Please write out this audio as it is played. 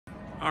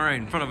All right,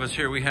 in front of us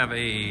here we have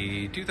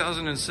a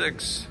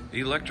 2006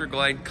 Electra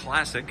Glide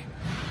Classic.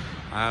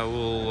 I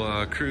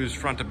will cruise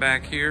front to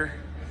back here.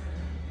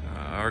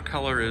 Our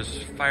color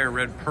is fire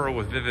red pearl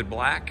with vivid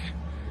black.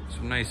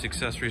 Some nice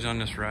accessories on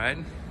this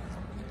ride.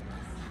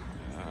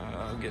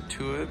 I'll get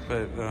to it,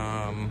 but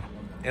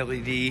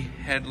LED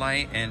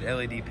headlight and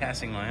LED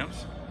passing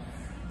lamps.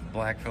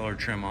 Black filler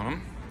trim on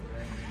them.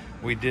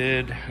 We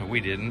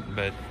didn't,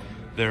 but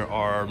there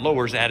are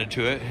lowers added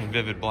to it in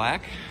vivid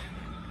black.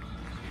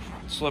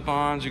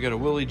 Slip-ons, you got a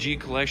Willie G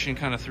collection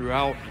kind of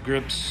throughout.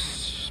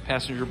 Grips,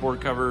 passenger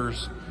board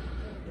covers,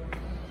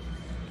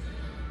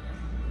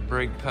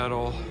 brake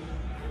pedal.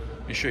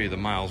 Let me show you the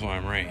miles while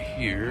I'm right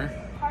here.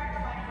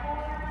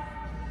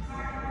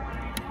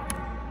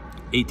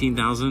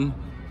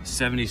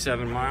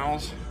 18,077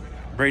 miles.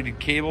 Braided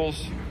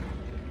cables.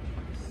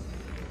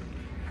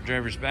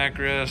 Driver's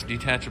backrest,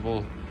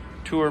 detachable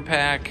tour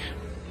pack.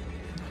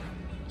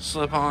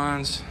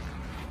 Slip-ons.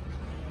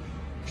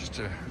 Just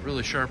a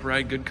really sharp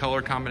ride, good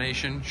color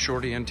combination.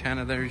 Shorty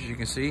antenna there, as you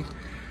can see.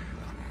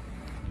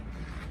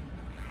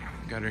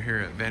 Got her here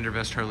at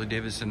Vandervest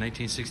Harley-Davidson,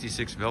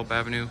 1966 Velp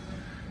Avenue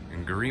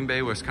in Green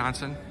Bay,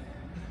 Wisconsin.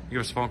 You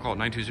give us a phone call at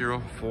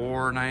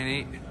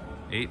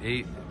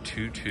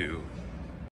 920-498-8822.